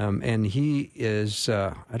 and he is,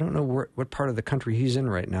 I don't know what part of the country he's in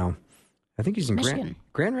right now. I think he's in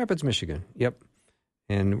Grand Rapids, Michigan. Yep.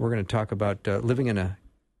 And we're going to talk about living a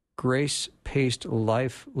grace-paced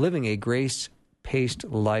life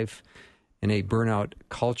in a burnout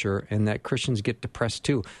culture, and that Christians get depressed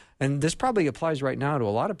too. And this probably applies right now to a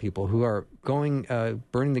lot of people who are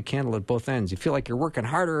burning the candle at both ends. You feel like you're working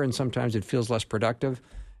harder, and sometimes it feels less productive,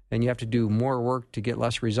 and you have to do more work to get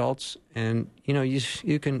less results. And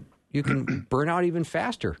you can burn out even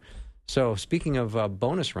faster. So speaking of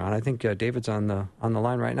bonus round, I think David's on the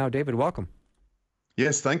line right now. David, welcome.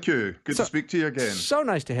 Yes, thank you. Good to speak to you again. So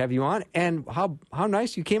nice to have you on, and how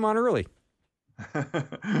nice you came on early.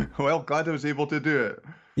 Well, glad I was able to do it.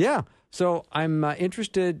 Yeah. So I'm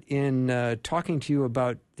interested in talking to you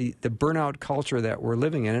about the burnout culture that we're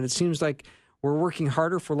living in. And it seems like we're working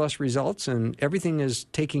harder for less results, and everything is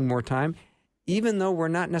taking more time. even though we're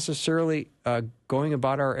not necessarily going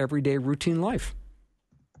about our everyday routine life.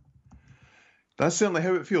 That's certainly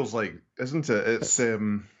how it feels like, isn't it?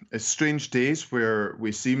 It's strange days where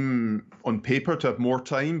we seem on paper to have more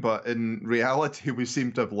time, but in reality we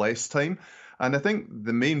seem to have less time. And I think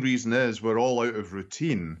the main reason is we're all out of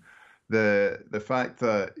routine. The fact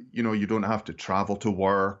that, you don't have to travel to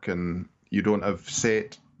work and you don't have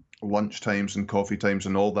set lunch times and coffee times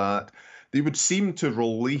and all that, they would seem to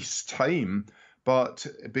release time. But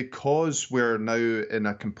because we're now in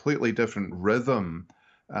a completely different rhythm,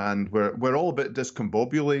 and we're all a bit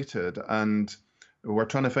discombobulated, and we're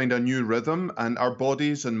trying to find a new rhythm, and our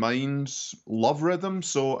bodies and minds love rhythm.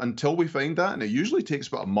 So until we find that, and it usually takes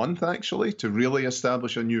about a month actually to really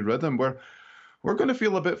establish a new rhythm, we're going to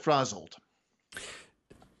feel a bit frazzled.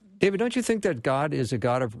 David, don't you think that God is a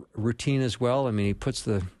God of routine as well? I mean, he puts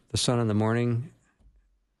the sun in the morning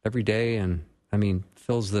every day, and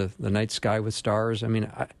fills the night sky with stars. I mean,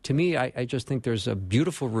 to me, I just think there's a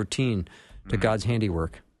beautiful routine to God's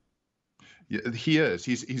handiwork. Yeah, he is.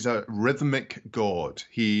 He's a rhythmic God.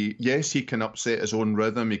 He can upset his own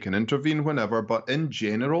rhythm. He can intervene whenever, but in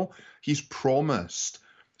general, he's promised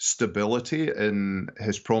stability in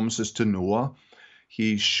his promises to Noah.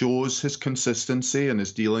 He shows his consistency in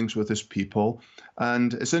his dealings with his people.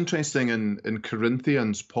 And it's interesting, in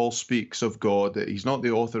Corinthians, Paul speaks of God, that he's not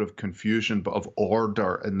the author of confusion, but of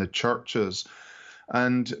order in the churches.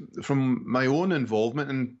 And from my own involvement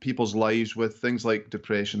in people's lives with things like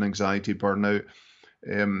depression, anxiety, burnout,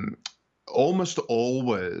 almost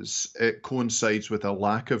always it coincides with a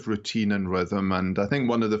lack of routine and rhythm. And I think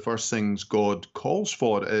one of the first things God calls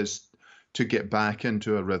for is to get back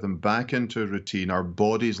into a rhythm, back into a routine. Our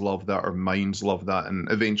bodies love that, our minds love that, and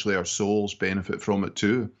eventually our souls benefit from it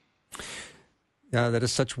too. That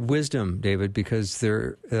is such wisdom, David, because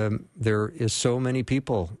there is so many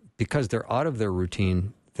people, because they're out of their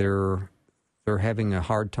routine, they're having a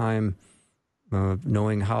hard time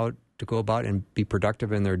knowing how to go about and be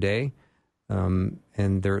productive in their day, and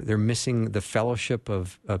they're missing the fellowship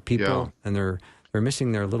of people, and they're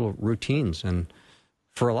missing their little routines. And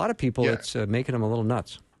for a lot of people, it's making them a little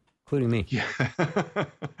nuts, including me. Yeah,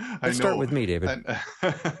 Let's start with me, David.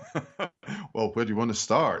 Well, where do you want to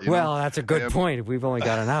start? Well, that's a good point. We've only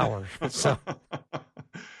got an hour. So,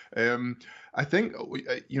 I think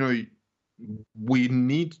we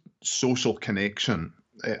need social connection.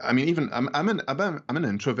 I mean, even I'm an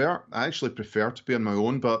introvert. I actually prefer to be on my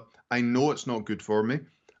own, but I know it's not good for me.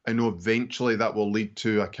 I know eventually that will lead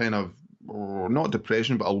to a kind of not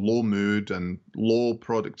depression, but a low mood and low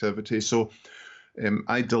productivity. So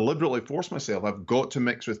I deliberately force myself. I've got to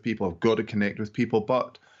mix with people. I've got to connect with people.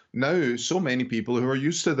 But now, so many people who are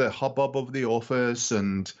used to the hubbub of the office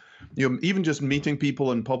and even just meeting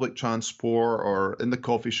people in public transport or in the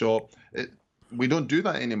coffee shop, we don't do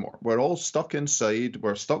that anymore. We're all stuck inside.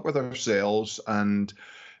 We're stuck with ourselves, and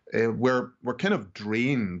we're kind of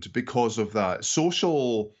drained because of that.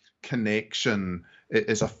 Social connection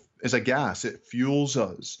is a gas. It fuels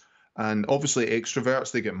us. And obviously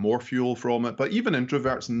extroverts, they get more fuel from it. But even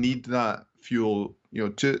introverts need that fuel,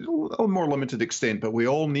 to a more limited extent. But we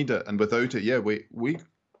all need it. And without it, we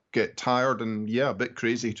get tired and, a bit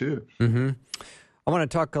crazy too. Mm-hmm. I want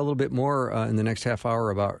to talk a little bit more in the next half hour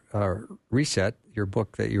about Reset, your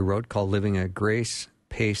book that you wrote called Living a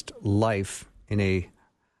Grace-Paced Life in a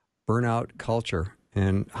Burnout Culture.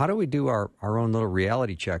 And how do we do our own little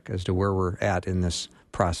reality check as to where we're at in this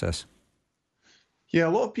process? Yeah, a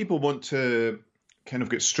lot of people want to kind of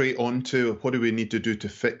get straight on to what do we need to do to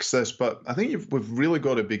fix this. But I think we've really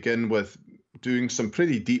got to begin with doing some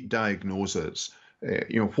pretty deep diagnoses.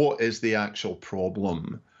 What is the actual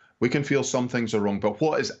problem? We can feel some things are wrong, but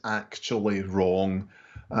what is actually wrong?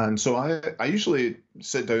 And so I usually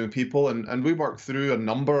sit down with people and we work through a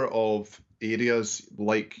number of areas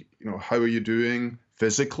like, how are you doing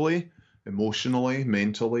physically, emotionally,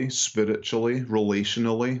 mentally, spiritually,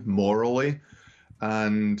 relationally, morally.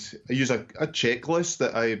 And I use a checklist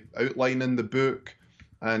that I outline in the book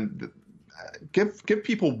and give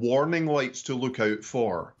people warning lights to look out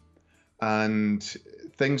for and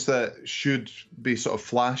things that should be sort of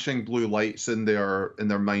flashing blue lights in their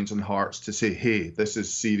minds and hearts to say, hey, this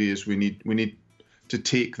is serious. We need to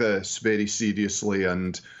take this very seriously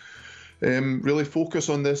and really focus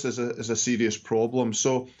on this as a serious problem.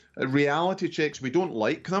 So reality checks, we don't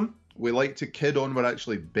like them. We like to kid on we're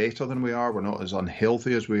actually better than we are. We're not as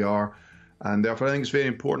unhealthy as we are. And therefore, I think it's very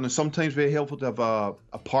important and sometimes very helpful to have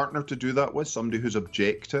a partner to do that with, somebody who's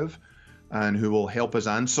objective and who will help us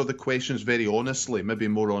answer the questions very honestly, maybe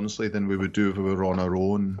more honestly than we would do if we were on our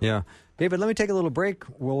own. Yeah. David, let me take a little break.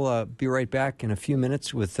 We'll be right back in a few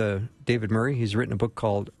minutes with David Murray. He's written a book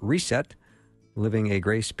called Reset, Living a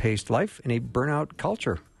Grace-Paced Life in a Burnout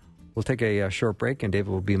Culture. We'll take a short break, and David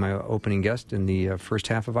will be my opening guest in the first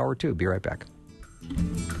half of hour 2. Be right back.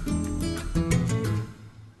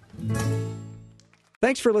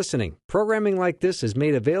 Thanks for listening. Programming like this is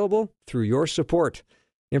made available through your support.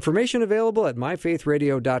 Information available at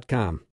myfaithradio.com.